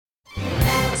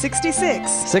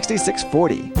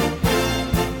6640.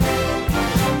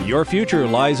 Your future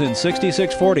lies in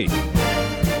 6640.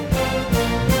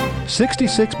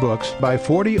 66 books by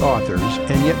 40 authors,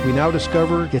 and yet we now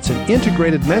discover it's an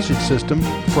integrated message system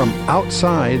from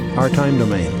outside our time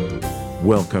domain.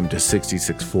 Welcome to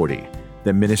 6640,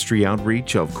 the ministry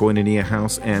outreach of Koinonia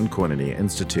House and Koinonia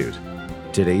Institute.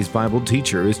 Today's Bible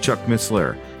teacher is Chuck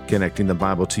Missler, connecting the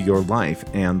Bible to your life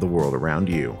and the world around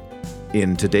you.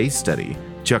 In today's study,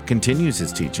 Chuck continues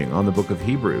his teaching on the book of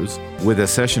Hebrews with a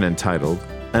session entitled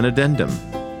An Addendum.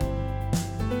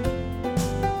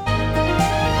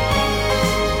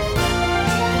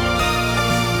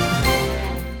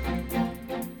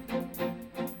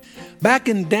 Back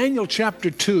in Daniel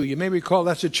chapter 2, you may recall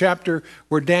that's a chapter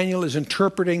where Daniel is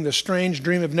interpreting the strange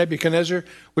dream of Nebuchadnezzar,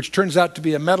 which turns out to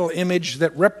be a metal image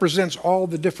that represents all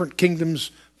the different kingdoms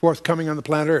forthcoming on the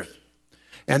planet Earth.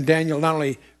 And Daniel not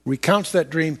only recounts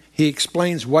that dream, he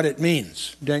explains what it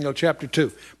means. Daniel chapter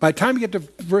 2. By the time we get to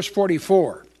verse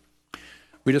 44,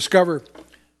 we discover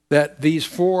that these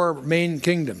four main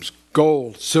kingdoms,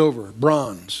 gold, silver,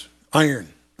 bronze,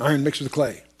 iron mixed with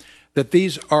clay, that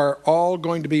these are all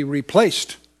going to be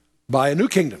replaced by a new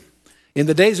kingdom. In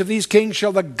the days of these kings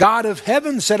shall the God of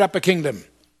heaven set up a kingdom,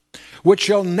 which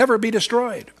shall never be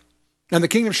destroyed. And the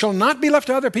kingdom shall not be left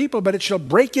to other people, but it shall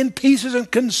break in pieces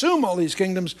and consume all these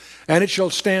kingdoms, and it shall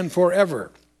stand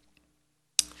forever.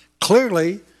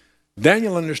 Clearly,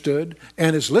 Daniel understood,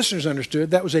 and his listeners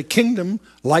understood, that was a kingdom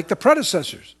like the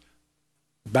predecessors.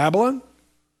 Babylon,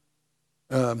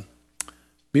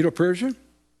 Medo-Persia,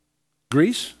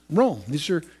 Greece, Rome. These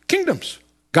are kingdoms.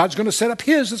 God's going to set up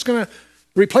his that's going to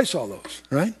replace all those,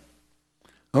 right?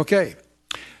 Okay.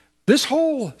 This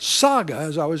whole saga,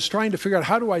 as I was trying to figure out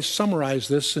how do I summarize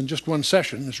this in just one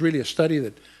session, it's really a study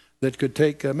that could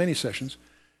take many sessions.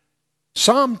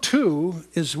 Psalm 2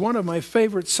 is one of my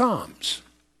favorite psalms.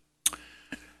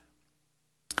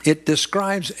 It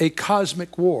describes a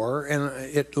cosmic war, and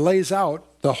it lays out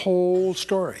the whole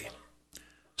story.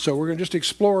 So we're going to just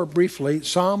explore briefly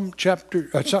Psalm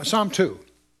 2.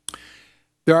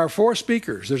 There are four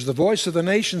speakers. There's the voice of the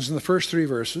nations in the first three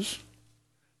verses,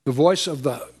 the voice of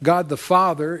the God the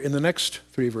Father in the next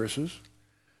three verses,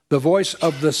 the voice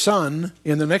of the Son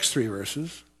in the next three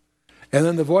verses, and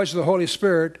then the voice of the Holy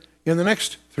Spirit in the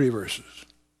next three verses.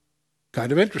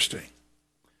 Kind of interesting.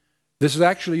 This is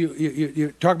actually,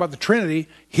 you talk about the Trinity.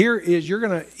 Here is, you're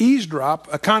going to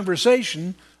eavesdrop a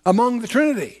conversation among the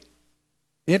Trinity.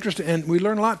 Interesting, and we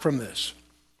learn a lot from this.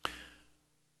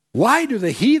 Why do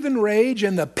the heathen rage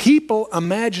and the people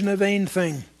imagine a vain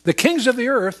thing? The kings of the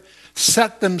earth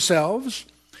set themselves,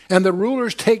 and the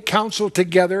rulers take counsel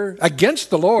together against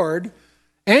the Lord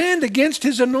and against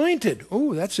his anointed.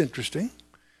 Oh, that's interesting.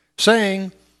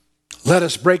 Saying, let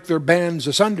us break their bands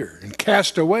asunder and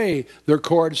cast away their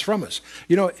cords from us.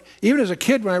 You know, even as a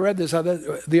kid when I read this,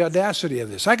 the audacity of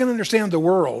this. I can understand the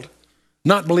world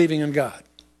not believing in God.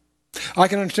 I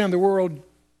can understand the world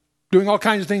doing all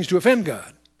kinds of things to offend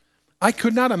God. I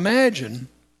could not imagine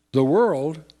the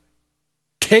world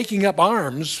taking up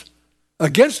arms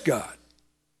against God.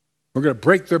 We're going to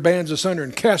break their bands asunder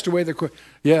and cast away their cords.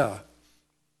 Yeah.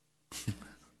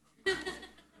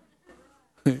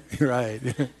 Right.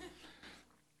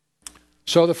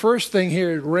 So the first thing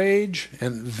here is rage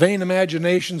and vain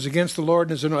imaginations against the Lord.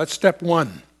 That's step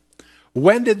one.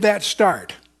 When did that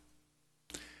start?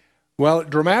 Well, it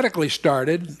dramatically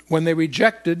started when they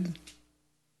rejected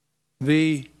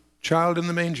the child in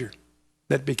the manger.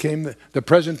 That became the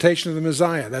presentation of the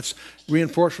Messiah. That's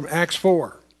reinforced from Acts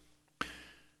 4.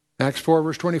 Acts 4,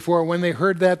 verse 24, when they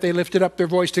heard that, they lifted up their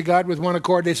voice to God with one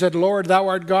accord. They said, Lord, thou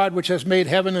art God, which hast made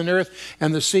heaven and earth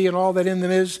and the sea and all that in them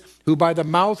is, who by the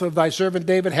mouth of thy servant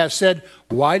David has said,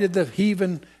 why did the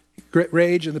heathen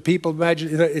rage and the people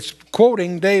imagine? It's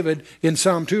quoting David in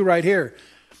Psalm 2 right here.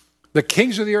 The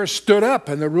kings of the earth stood up,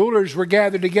 and the rulers were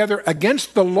gathered together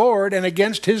against the Lord and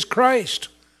against his Christ.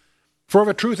 For of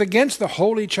a truth against the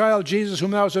holy child Jesus,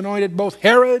 whom thou hast anointed, both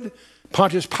Herod,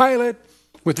 Pontius Pilate,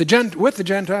 with the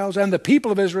Gentiles and the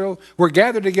people of Israel were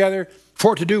gathered together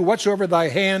for to do whatsoever thy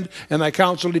hand and thy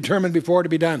counsel determined before to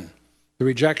be done. The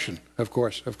rejection, of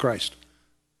course, of Christ.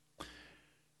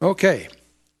 Okay,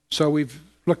 so we've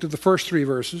looked at the first three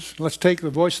verses. Let's take the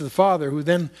voice of the Father, who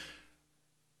then,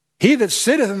 he that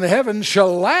sitteth in the heavens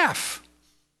shall laugh.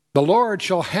 The Lord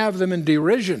shall have them in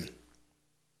derision.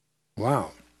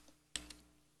 Wow.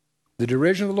 The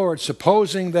derision of the Lord,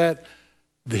 supposing that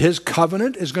his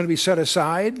covenant is going to be set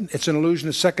aside. It's an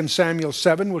allusion to 2 Samuel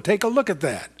 7. We'll take a look at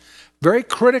that. Very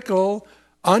critical,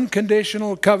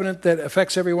 unconditional covenant that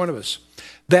affects every one of us.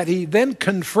 That he then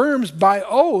confirms by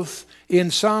oath in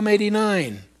Psalm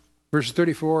 89. verses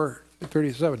 34 to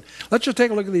 37. Let's just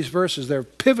take a look at these verses. They're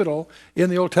pivotal in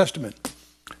the Old Testament.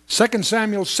 2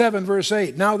 Samuel 7, verse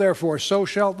 8. Now therefore, so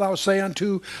shalt thou say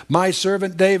unto my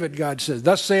servant David, God says,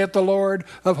 thus saith the Lord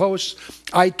of hosts,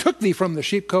 I took thee from the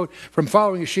sheepcote, from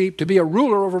following sheep, to be a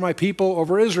ruler over my people,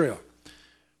 over Israel.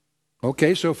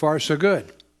 Okay, so far so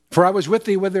good. For I was with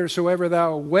thee whithersoever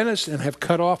thou wentest, and have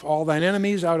cut off all thine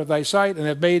enemies out of thy sight, and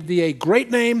have made thee a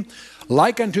great name,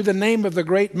 like unto the name of the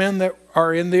great men that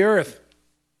are in the earth.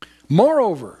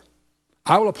 Moreover,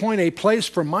 I will appoint a place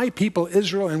for my people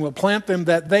Israel, and will plant them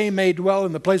that they may dwell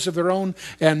in the place of their own,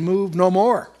 and move no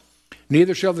more.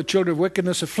 Neither shall the children of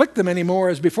wickedness afflict them any more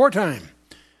as before time.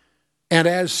 And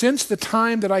as since the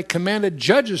time that I commanded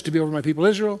judges to be over my people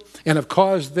Israel, and have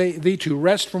caused thee to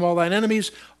rest from all thine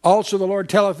enemies, also the Lord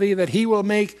telleth thee that he will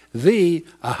make thee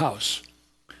a house.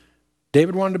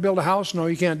 David wanted to build a house. No,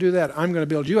 you can't do that. I'm going to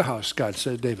build you a house, God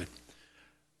said, David.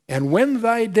 And when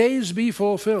thy days be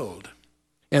fulfilled,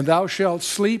 and thou shalt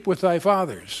sleep with thy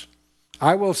fathers,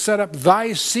 I will set up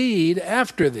thy seed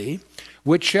after thee,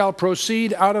 which shall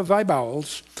proceed out of thy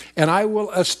bowels, and I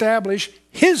will establish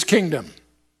his kingdom.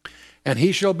 And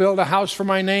he shall build a house for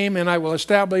my name, and I will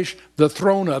establish the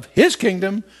throne of his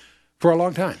kingdom for a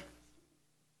long time.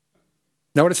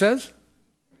 Know what it says?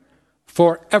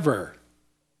 Forever.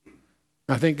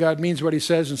 I think God means what he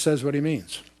says and says what he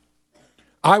means.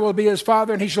 I will be his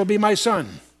father, and he shall be my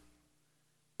son.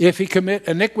 If he commit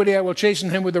iniquity, I will chasten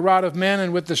him with the rod of men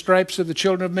and with the stripes of the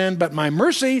children of men. But my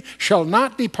mercy shall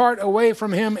not depart away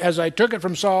from him, as I took it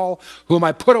from Saul, whom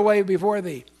I put away before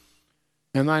thee.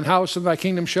 And thine house and thy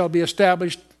kingdom shall be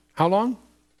established, how long?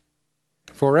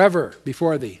 Forever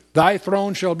before thee. Thy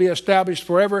throne shall be established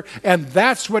forever. And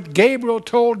that's what Gabriel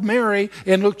told Mary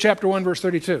in Luke chapter 1, verse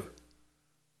 32.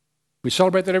 We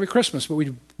celebrate that every Christmas, but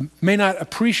we may not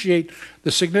appreciate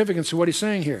the significance of what he's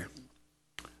saying here.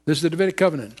 This is the Davidic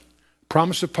covenant.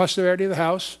 Promise of posterity of the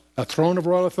house, a throne of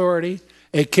royal authority,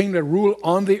 a kingdom to rule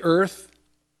on the earth,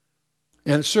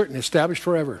 and it's certain, established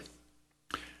forever.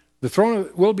 The throne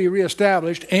will be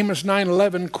reestablished. Amos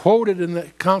 9:11, quoted in the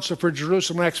Council for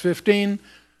Jerusalem, Acts 15,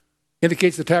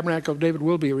 indicates the tabernacle of David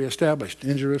will be reestablished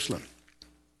in Jerusalem.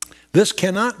 This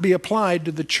cannot be applied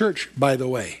to the church, by the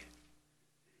way.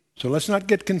 So let's not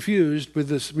get confused with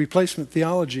this replacement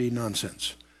theology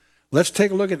nonsense. Let's take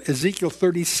a look at Ezekiel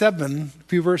 37, a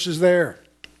few verses there.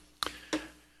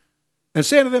 And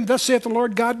say unto them, thus saith the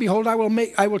Lord God, behold, I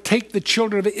will take the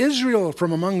children of Israel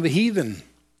from among the heathen,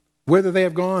 whither they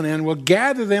have gone, and will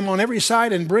gather them on every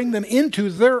side and bring them into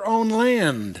their own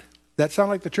land. That sound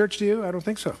like the church to you? I don't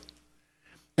think so.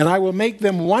 And I will make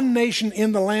them one nation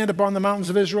in the land upon the mountains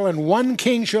of Israel, and one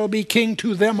king shall be king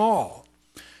to them all.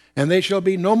 And they shall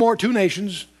be no more two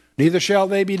nations, neither shall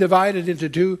they be divided into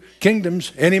two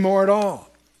kingdoms any more at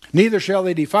all. Neither shall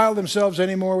they defile themselves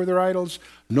any more with their idols,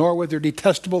 nor with their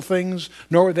detestable things,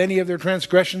 nor with any of their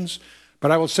transgressions.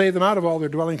 But I will save them out of all their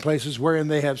dwelling places wherein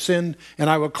they have sinned, and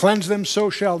I will cleanse them, so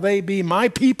shall they be my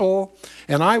people,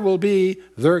 and I will be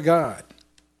their God.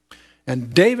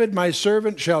 And David, my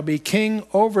servant, shall be king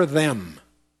over them.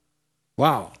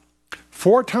 Wow.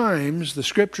 4 times the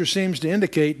scripture seems to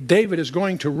indicate David is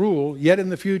going to rule yet in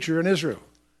the future in Israel.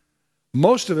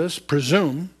 Most of us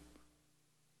presume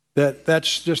that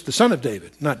that's just the son of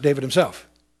David, not David himself.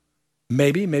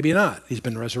 Maybe, maybe not. He's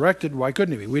been resurrected. Why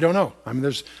couldn't he be? We don't know. I mean,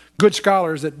 there's good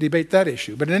scholars that debate that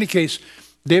issue. But in any case,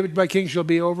 David my king shall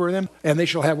be over them, and they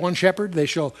shall have one shepherd. They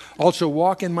shall also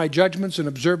walk in my judgments and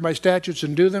observe my statutes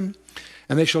and do them.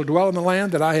 And they shall dwell in the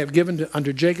land that I have given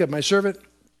unto Jacob my servant,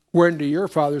 wherein your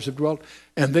fathers have dwelt,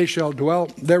 and they shall dwell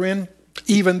therein,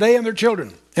 even they and their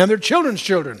children's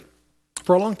children,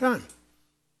 for a long time.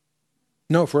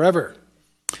 No, forever.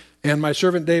 And my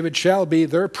servant David shall be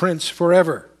their prince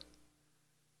forever.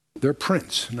 Their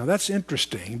prince. Now that's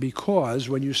interesting, because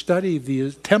when you study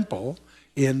the temple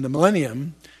in the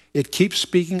millennium, it keeps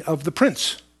speaking of the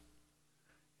prince.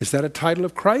 Is that a title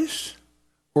of Christ?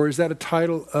 Or is that a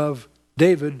title of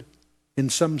David in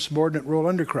some subordinate role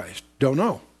under Christ? Don't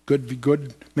know.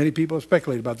 Good. Many people have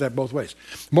speculated about that both ways.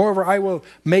 Moreover, I will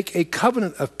make a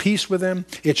covenant of peace with them.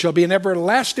 It shall be an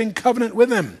everlasting covenant with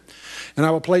them. And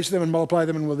I will place them and multiply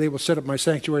them, and they will set up my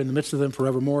sanctuary in the midst of them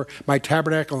forevermore. My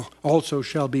tabernacle also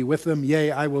shall be with them.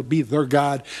 Yea, I will be their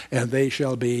God, and they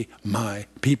shall be my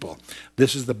people.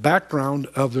 This is the background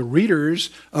of the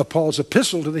readers of Paul's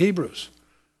epistle to the Hebrews,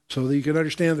 so that you can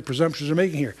understand the presumptions they're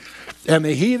making here. And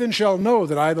the heathen shall know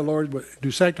that I, the Lord,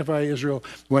 do sanctify Israel,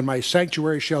 when my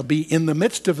sanctuary shall be in the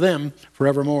midst of them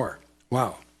forevermore.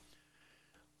 Wow.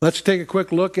 Let's take a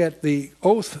quick look at the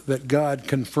oath that God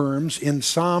confirms in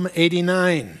Psalm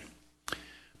 89.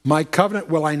 My covenant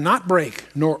will I not break,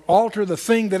 nor alter the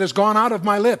thing that has gone out of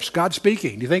my lips. God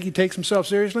speaking. Do you think he takes himself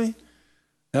seriously?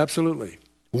 Absolutely.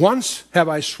 Once have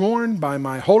I sworn by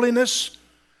my holiness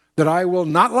that I will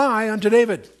not lie unto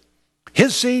David.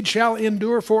 His seed shall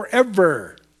endure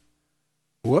forever.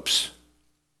 Whoops.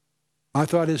 I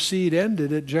thought his seed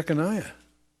ended at Jeconiah.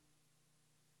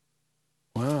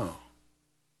 Wow.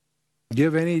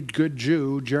 Give any good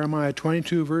Jew Jeremiah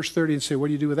 22, verse 30, and say, what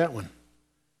do you do with that one?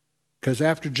 Because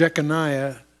after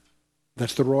Jeconiah,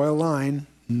 that's the royal line,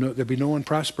 there'll be no one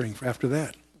prospering after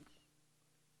that.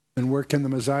 And where can the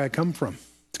Messiah come from?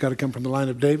 It's got to come from the line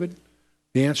of David.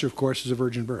 The answer, of course, is a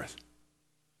virgin birth.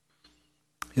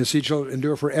 His seed shall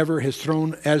endure forever, his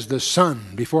throne as the sun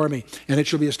before me, and it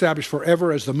shall be established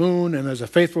forever as the moon and as a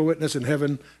faithful witness in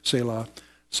heaven, Selah,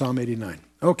 Psalm 89.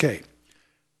 Okay,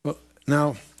 well,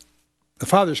 now the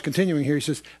Father's continuing here. He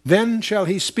says, then shall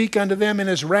he speak unto them in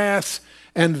his wrath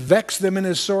and vex them in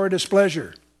his sore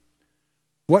displeasure.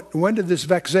 When did this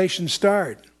vexation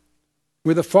start?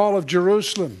 With the fall of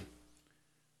Jerusalem.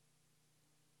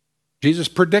 Jesus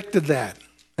predicted that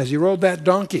as he rode that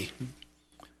donkey.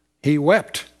 He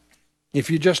wept.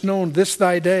 If you just known this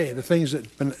thy day, the things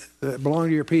that belong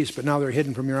to your peace, but now they're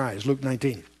hidden from your eyes. Luke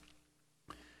 19.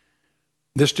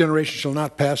 This generation shall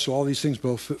not pass, so all these things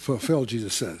will fulfill,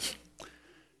 Jesus says.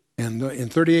 And in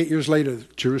 38 years later,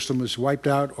 Jerusalem was wiped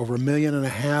out. Over 1.5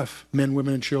 million men,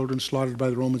 women, and children slaughtered by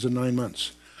the Romans in 9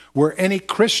 months. Were any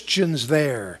Christians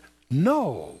there?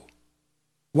 No.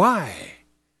 Why?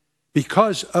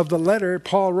 Because of the letter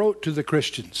Paul wrote to the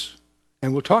Christians.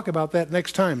 And we'll talk about that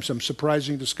next time, some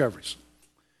surprising discoveries.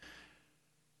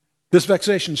 This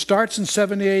vexation starts in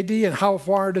 70 AD, and how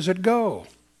far does it go?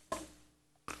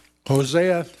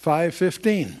 Hosea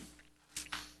 5:15.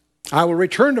 I will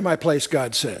return to my place,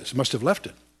 God says. Must have left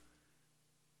it.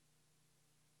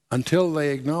 Until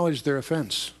they acknowledge their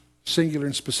offense, singular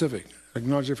and specific,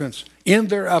 acknowledge their offense. In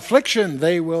their affliction,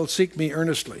 they will seek me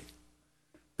earnestly.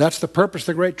 That's the purpose of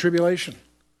the Great Tribulation,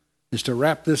 is to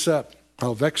wrap this up.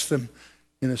 I'll vex them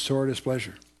in a sore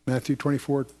displeasure. Matthew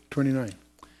 24:29.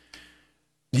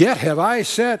 Yet have I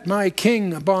set my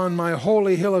king upon my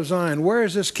holy hill of Zion. Where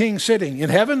is this king sitting? In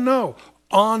heaven? No.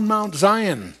 On Mount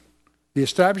Zion. The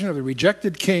establishment of the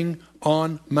rejected king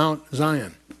on Mount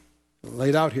Zion.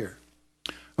 Laid out here.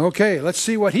 Okay, let's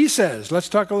see what he says. Let's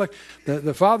talk.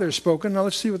 The Father has spoken. Now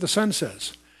let's see what the Son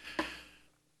says.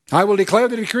 I will declare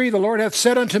the decree. The Lord hath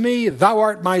said unto me, thou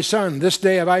art my son. This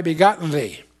day have I begotten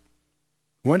thee.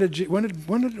 When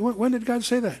did God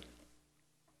say that?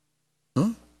 Huh?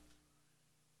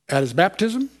 At his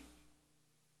baptism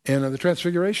and at the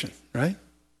transfiguration, right?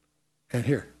 And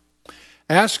here.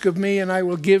 Ask of me, and I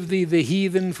will give thee the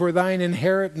heathen for thine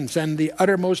inheritance, and the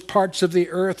uttermost parts of the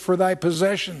earth for thy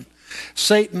possession.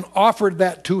 Satan offered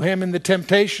that to him in the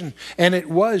temptation, and it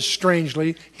was,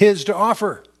 strangely, his to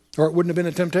offer, or it wouldn't have been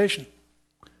a temptation.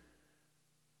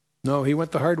 No, he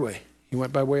went the hard way. He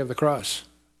went by way of the cross.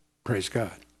 Praise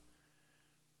God.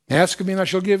 Ask of me, and I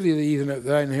shall give thee the heathen of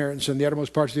thy inheritance, and the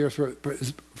uttermost parts of the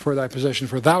earth for thy possession.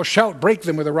 For thou shalt break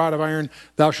them with a rod of iron.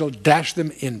 Thou shalt dash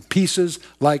them in pieces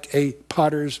like a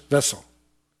potter's vessel.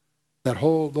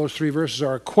 Those 3 verses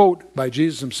are a quote by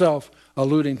Jesus himself,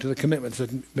 alluding to the commitments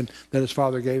that his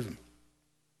Father gave him.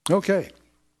 Okay.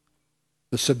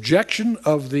 The subjection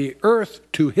of the earth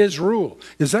to his rule.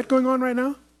 Is that going on right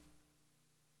now?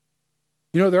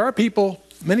 You know, there are people,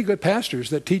 many good pastors,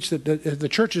 that teach that the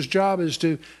church's job is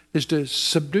to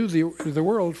subdue the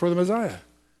world for the Messiah.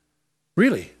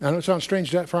 Really. I know it sounds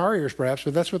strange for our ears perhaps,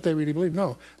 but that's what they really believe.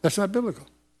 No, that's not biblical.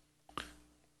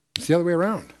 It's the other way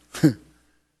around.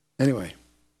 Anyway.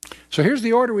 So here's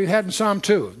the order we've had in Psalm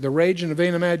 2. The rage and the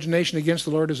vain imagination against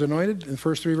the Lord is anointed in the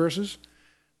first 3 verses.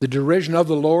 The derision of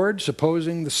the Lord,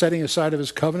 supposing the setting aside of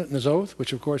his covenant and his oath,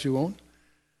 which of course he won't.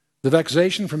 The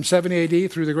vexation from 70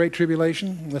 AD through the Great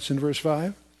Tribulation, that's in verse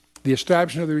 5. The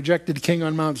establishment of the rejected king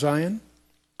on Mount Zion,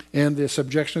 and the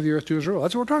subjection of the earth to his rule.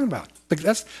 That's what we're talking about.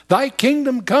 That's thy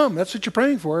kingdom come. That's what you're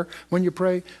praying for when you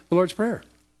pray the Lord's Prayer.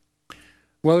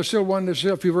 Well, there's still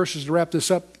a few verses to wrap this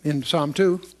up in Psalm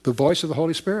 2. The voice of the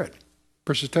Holy Spirit,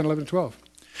 verses 10, 11, 12.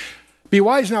 Be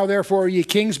wise now, therefore, ye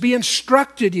kings. Be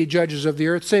instructed, ye judges of the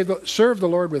earth. Serve the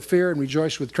Lord with fear and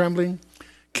rejoice with trembling.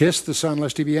 Kiss the Son,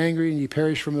 lest he be angry, and ye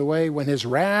perish from the way, when his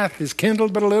wrath is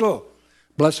kindled but a little.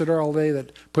 Blessed are all they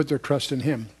that put their trust in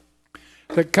him.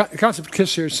 The concept of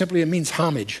kiss here simply, it means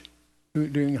homage,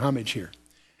 doing homage here.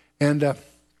 And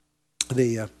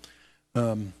there's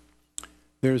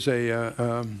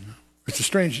it's a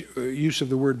strange use of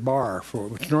the word bar,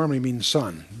 which normally means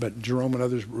son, but Jerome and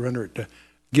others render it to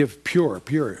give pure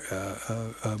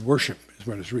worship, is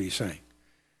what it's really saying.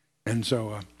 And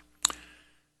so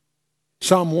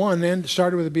Psalm 1 then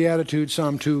started with the Beatitude.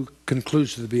 Psalm 2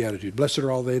 concludes with the Beatitude. Blessed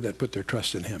are all they that put their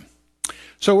trust in him.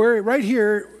 So we're right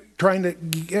here trying to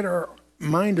get our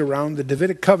mind around the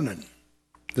Davidic covenant.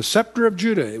 The scepter of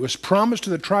Judah. It was promised to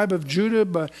the tribe of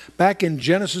Judah back in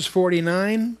Genesis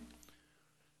 49.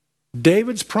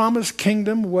 David's promised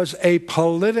kingdom was a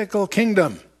political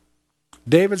kingdom.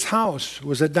 David's house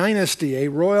was a dynasty, a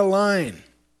royal line.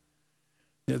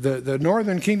 The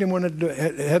northern kingdom, when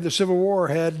it had the Civil War,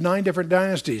 had 9 different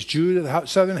dynasties. Judah, the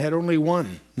southern, had only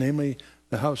one, namely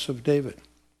the house of David.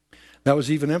 That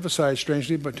was even emphasized,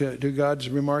 strangely, but to God's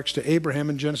remarks to Abraham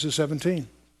in Genesis 17.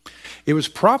 It was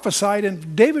prophesied,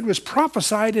 and David was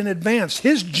prophesied in advance.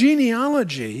 His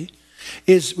genealogy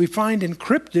is, we find,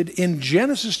 encrypted in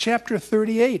Genesis chapter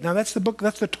 38. Now that's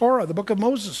the Torah, the book of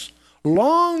Moses.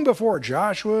 Long before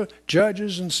Joshua,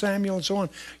 Judges, and Samuel, and so on,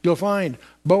 you'll find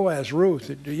Boaz, Ruth,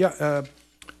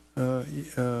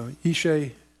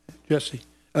 Ishai, Jesse,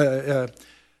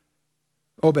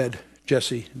 Obed,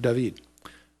 Jesse, David.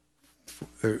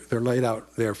 They're laid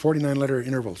out there, 49-letter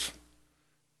intervals.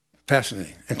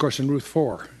 Fascinating. And of course, in Ruth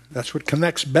 4, that's what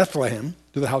connects Bethlehem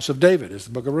to the house of David, is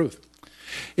the book of Ruth.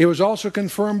 It was also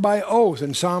confirmed by oath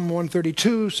in Psalm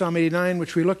 132, Psalm 89,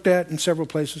 which we looked at in several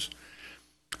places.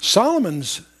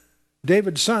 Solomon's,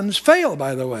 David's sons, fail,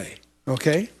 by the way.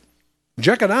 Okay?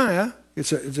 Jeconiah,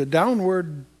 it's a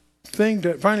downward thing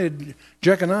to find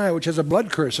Jeconiah, which has a blood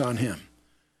curse on him.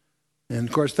 And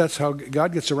of course, that's how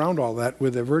God gets around all that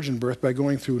with a virgin birth, by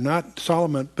going through not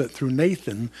Solomon, but through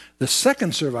Nathan, the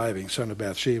second surviving son of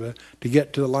Bathsheba, to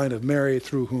get to the line of Mary,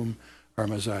 through whom our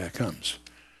Messiah comes.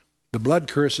 The blood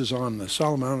curse is on the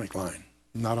Solomonic line,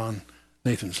 not on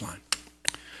Nathan's line.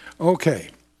 Okay.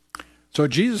 So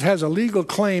Jesus has a legal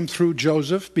claim through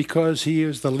Joseph because he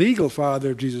is the legal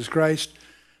father of Jesus Christ,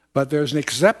 but there's an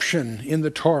exception in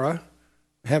the Torah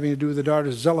having to do with the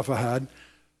daughters of Zelophehad,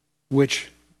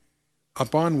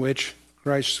 upon which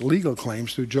Christ's legal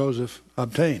claims through Joseph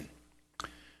obtain.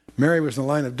 Mary was in the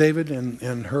line of David,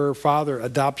 and her father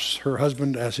adopts her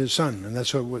husband as his son, and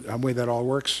that's the way that all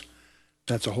works.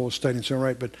 That's a whole study in its own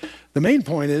right. But the main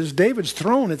point is, David's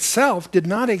throne itself did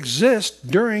not exist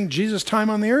during Jesus' time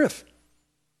on the earth.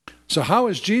 So how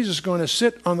is Jesus going to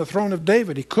sit on the throne of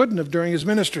David? He couldn't have during his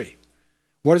ministry.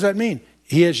 What does that mean?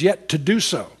 He has yet to do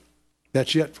so.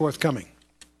 That's yet forthcoming.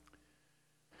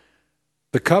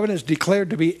 The covenant is declared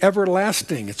to be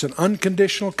everlasting. It's an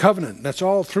unconditional covenant. That's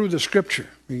all through the Scripture.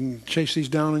 You can chase these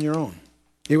down on your own.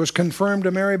 It was confirmed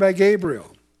to Mary by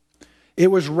Gabriel. It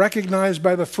was recognized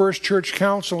by the First Church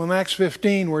Council in Acts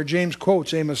 15, where James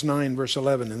quotes Amos 9, verse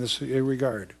 11 in this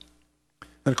regard.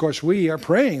 And of course, we are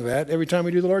praying that every time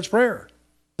we do the Lord's Prayer.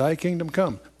 Thy kingdom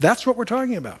come. That's what we're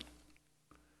talking about.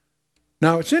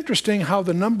 Now, it's interesting how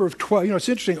the number of 12, it's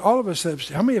interesting, all of us have,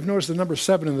 how many have noticed the number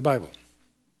 7 in the Bible?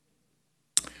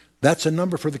 That's a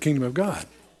number for the kingdom of God.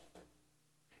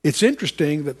 It's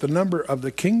interesting that the number of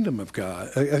the kingdom of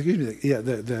God,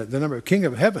 the number of king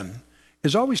of heaven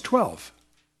is always 12.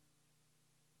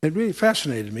 It really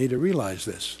fascinated me to realize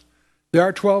this. There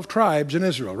are 12 tribes in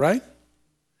Israel, right?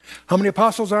 How many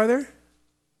apostles are there?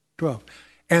 12.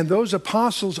 And those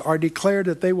apostles are declared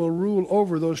that they will rule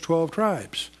over those 12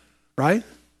 tribes, right?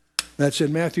 That's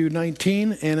in Matthew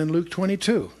 19 and in Luke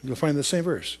 22. You'll find the same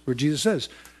verse where Jesus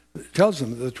tells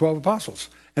them, the 12 apostles.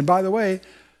 And by the way,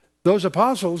 those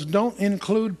apostles don't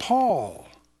include Paul,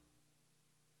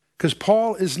 because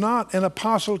Paul is not an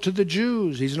apostle to the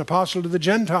Jews. He's an apostle to the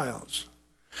Gentiles.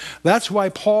 That's why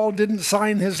Paul didn't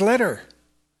sign his letter,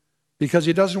 because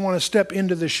he doesn't want to step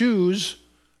into the shoes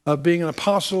of being an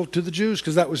apostle to the Jews,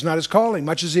 because that was not his calling,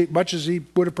 much as he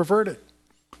would have preferred it.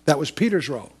 That was Peter's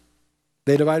role.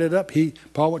 They divided up.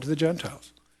 Paul went to the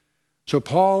Gentiles. So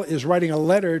Paul is writing a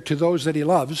letter to those that he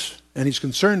loves and he's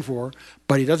concerned for,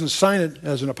 but he doesn't sign it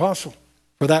as an apostle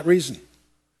for that reason.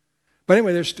 But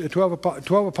anyway, there's 12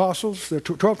 apostles, there are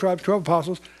 12 tribes, 12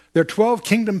 apostles. There are 12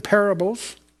 kingdom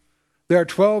parables. There are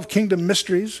 12 kingdom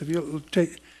mysteries.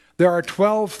 There are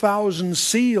 12,000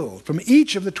 sealed from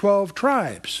each of the 12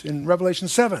 tribes in Revelation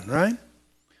 7, right?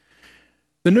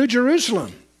 The New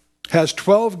Jerusalem has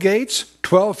 12 gates,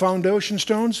 12 foundation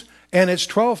stones, and it's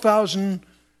 12,000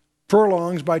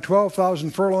 furlongs by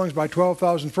 12,000 furlongs by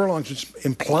 12,000 furlongs, which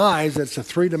implies that it's a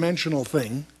three-dimensional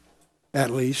thing, at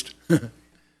least.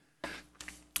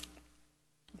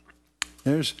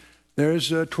 There's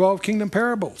 12 kingdom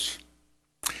parables.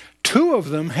 2 of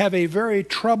them have a very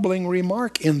troubling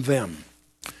remark in them.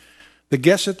 The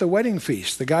guest at the wedding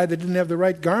feast, the guy that didn't have the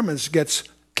right garments, gets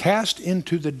cast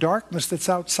into the darkness that's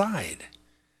outside.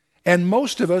 And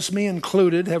most of us, me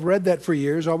included, have read that for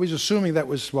years, always assuming that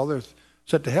was, they're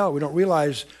set to hell. We don't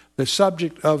realize the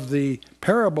subject of the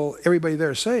parable, everybody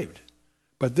there is saved.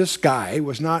 But this guy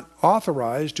was not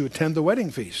authorized to attend the wedding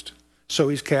feast. So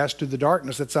he's cast to the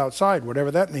darkness that's outside,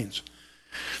 whatever that means.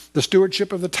 The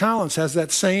stewardship of the talents has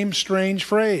that same strange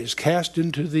phrase, cast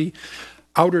into the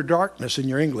outer darkness in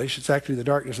your English. It's actually the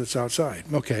darkness that's outside.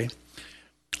 Okay.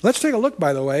 Let's take a look,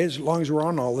 by the way, as long as we're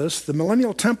on all this. The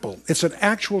millennial temple, it's an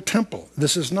actual temple.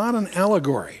 This is not an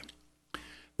allegory.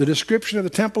 The description of the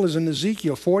temple is in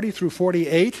Ezekiel 40 through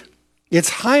 48. It's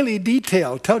highly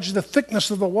detailed, tells you the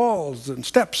thickness of the walls and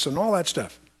steps and all that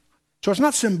stuff. So it's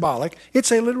not symbolic,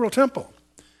 it's a literal temple.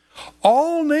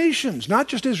 All nations, not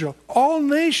just Israel, all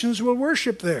nations will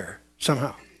worship there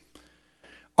somehow.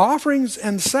 Offerings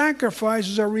and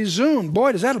sacrifices are resumed.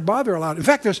 Boy, does that bother a lot. In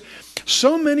fact, there's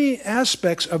so many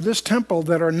aspects of this temple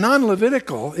that are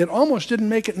non-Levitical, it almost didn't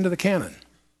make it into the canon.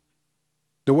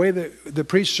 The way the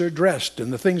priests are dressed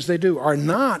and the things they do are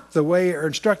not the way are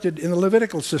instructed in the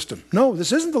Levitical system. No,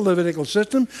 this isn't the Levitical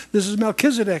system. This is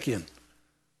Melchizedekian,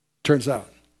 turns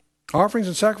out. Offerings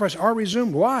and sacrifices are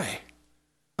resumed. Why?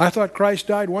 I thought Christ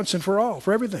died once and for all,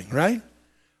 for everything, right?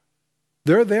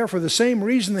 They're there for the same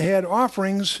reason they had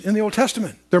offerings in the Old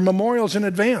Testament. They're memorials in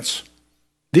advance.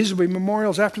 These will be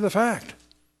memorials after the fact.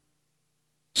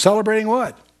 Celebrating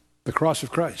what? The cross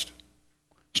of Christ,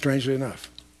 strangely enough.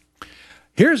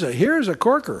 Here's a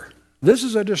corker. This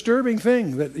is a disturbing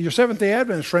thing that your Seventh-day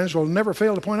Adventist friends will never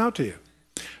fail to point out to you.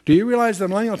 Do you realize the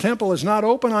Millennial Temple is not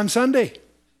open on Sunday?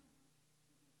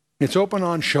 It's open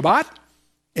on Shabbat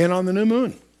and on the new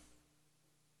moon.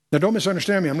 Now, don't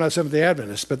misunderstand me. I'm not a Seventh-day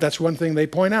Adventist, but that's one thing they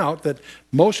point out, that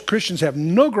most Christians have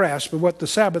no grasp of what the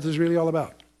Sabbath is really all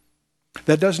about.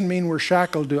 That doesn't mean we're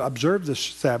shackled to observe the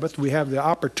Sabbath. We have the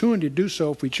opportunity to do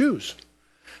so if we choose.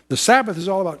 The Sabbath is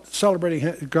all about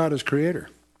celebrating God as Creator.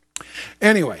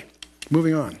 Anyway,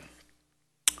 moving on.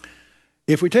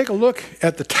 If we take a look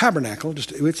at the tabernacle,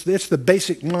 it's the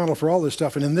basic model for all this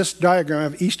stuff. And in this diagram, I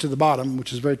have east to the bottom,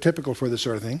 which is very typical for this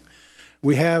sort of thing.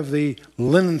 We have the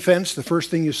linen fence, the first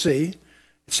thing you see.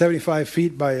 It's 75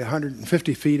 feet by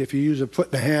 150 feet if you use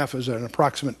 1.5 feet as an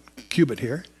approximate cubit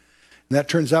here. And that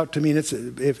turns out to mean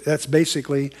that's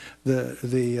basically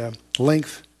the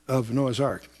length of Noah's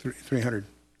Ark, 300.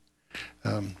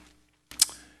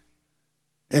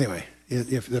 Anyway,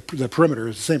 if the perimeter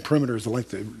is the same perimeter as the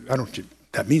length, I don't think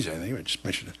that means anything. I just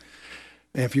mentioned it.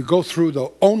 And if you go through the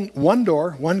one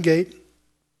door, one gate,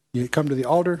 you come to the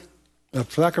altar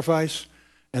of sacrifice,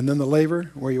 and then the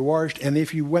laver where you washed. And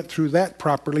if you went through that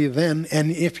properly, then,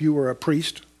 and if you were a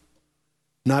priest,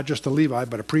 not just a Levi,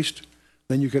 but a priest,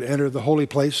 then you could enter the holy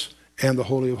place and the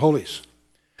Holy of Holies.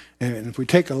 And if we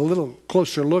take a little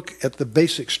closer look at the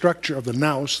basic structure of the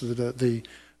naos, the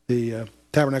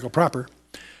tabernacle proper,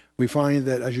 we find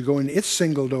that as you go in its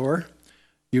single door,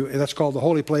 that's called the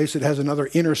holy place. It has another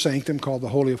inner sanctum called the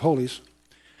Holy of Holies.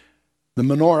 The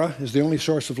menorah is the only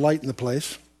source of light in the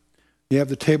place. You have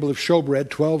the table of showbread,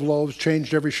 12 loaves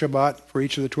changed every Shabbat for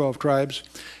each of the 12 tribes.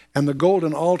 And the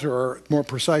golden altar, or more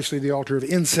precisely the altar of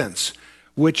incense,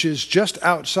 which is just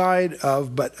outside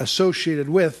of but associated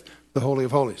with the Holy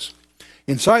of Holies.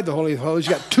 Inside the Holy of Holies,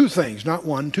 you've got two things, not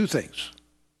one, two things.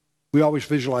 We always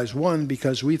visualize one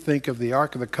because we think of the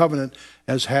Ark of the Covenant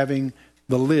as having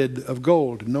the lid of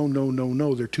gold.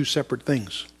 No, they're two separate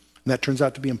things. And that turns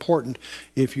out to be important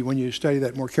when you study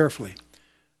that more carefully.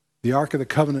 The Ark of the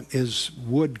Covenant is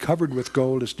wood covered with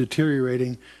gold. It's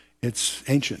deteriorating. It's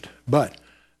ancient. But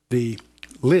the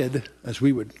lid, as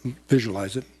we would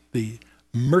visualize it, the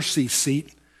mercy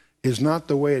seat, is not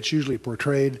the way it's usually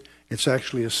portrayed. It's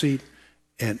actually a seat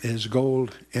and is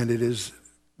gold, and it is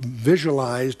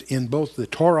visualized in both the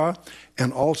Torah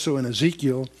and also in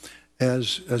Ezekiel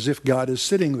as if God is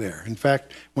sitting there. In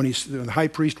fact, when the high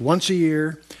priest once a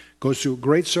year goes through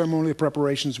great ceremonial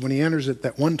preparations, when he enters it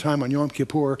that one time on Yom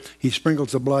Kippur, he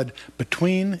sprinkles the blood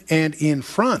between and in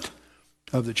front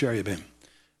of the cherubim.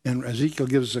 And Ezekiel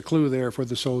gives us a clue there for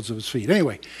the soles of his feet.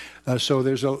 Anyway, so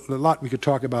there's a lot we could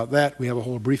talk about that. We have a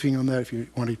whole briefing on that if you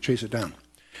want to chase it down.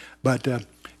 But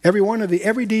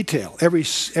every detail, every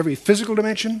physical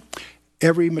dimension,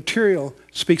 every material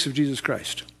speaks of Jesus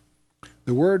Christ.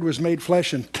 The Word was made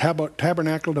flesh and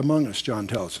tabernacled among us, John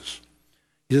tells us.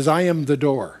 He says, I am the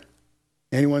door.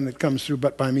 Anyone that comes through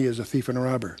but by me is a thief and a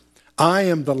robber. I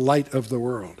am the light of the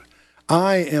world.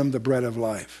 I am the bread of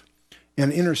life.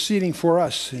 And interceding for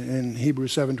us in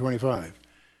Hebrews 7:25.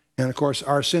 And of course,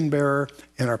 our sin bearer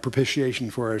and our propitiation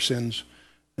for our sins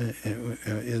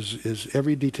is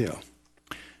every detail.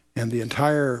 And the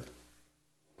entire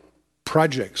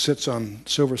project sits on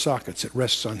silver sockets. It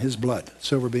rests on his blood,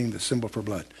 silver being the symbol for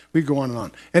blood. We go on and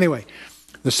on. Anyway,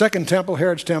 The second temple,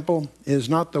 Herod's temple, is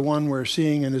not the one we're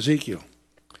seeing in Ezekiel.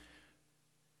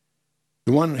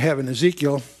 The one we have in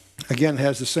Ezekiel, again,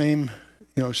 has the same,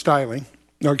 styling.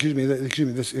 No, excuse me.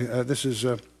 This is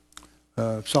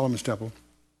Solomon's temple.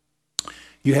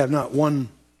 You have not one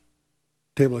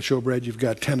table of showbread; you've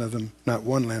got 10 of them. Not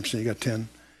one lampstand; you got 10,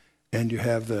 and you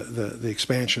have the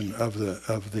expansion of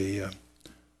the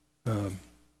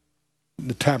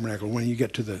tabernacle when you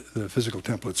get to the physical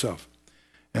temple itself.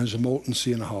 And there's a molten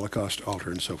sea and a Holocaust altar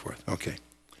and so forth. Okay.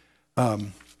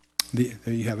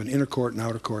 You have an inner court and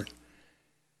outer court.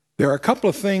 There are a couple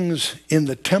of things in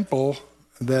the temple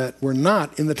that were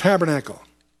not in the tabernacle.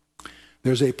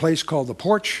 There's a place called the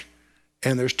porch,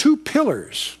 and there's 2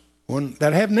 pillars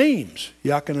that have names,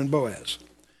 Jachin and Boaz.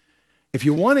 If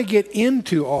you want to get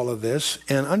into all of this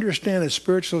and understand its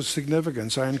spiritual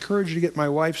significance, I encourage you to get my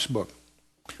wife's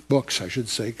books,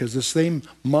 because the same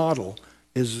model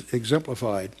is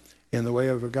exemplified in the way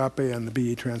of agape and the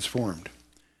Be Transformed.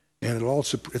 And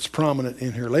it's prominent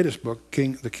in her latest book,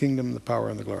 The Kingdom, the Power,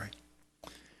 and the Glory.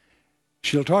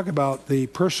 She'll talk about the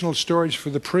personal storage for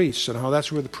the priests and how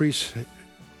that's where the priests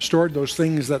stored those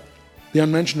things, the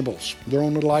unmentionables, their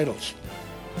own little idols.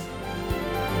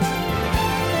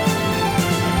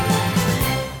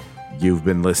 You've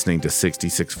been listening to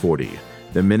 6640,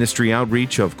 the ministry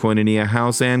outreach of Koinonia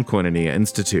House and Koinonia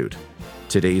Institute.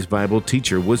 Today's Bible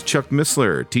teacher was Chuck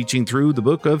Missler, teaching through the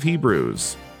book of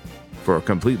Hebrews. For a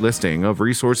complete listing of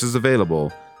resources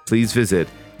available, please visit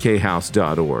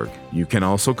khouse.org. You can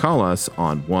also call us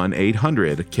on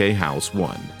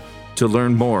 1-800-KHOUSE-1. To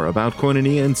learn more about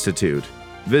Koinonia Institute,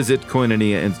 visit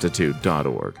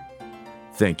koinoniainstitute.org.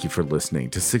 Thank you for listening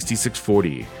to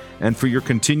 6640 and for your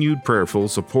continued prayerful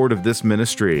support of this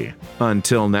ministry.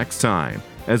 Until next time,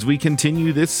 as we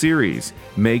continue this series,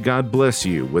 may God bless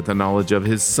you with the knowledge of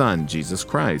His Son, Jesus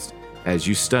Christ, as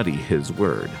you study His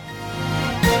Word.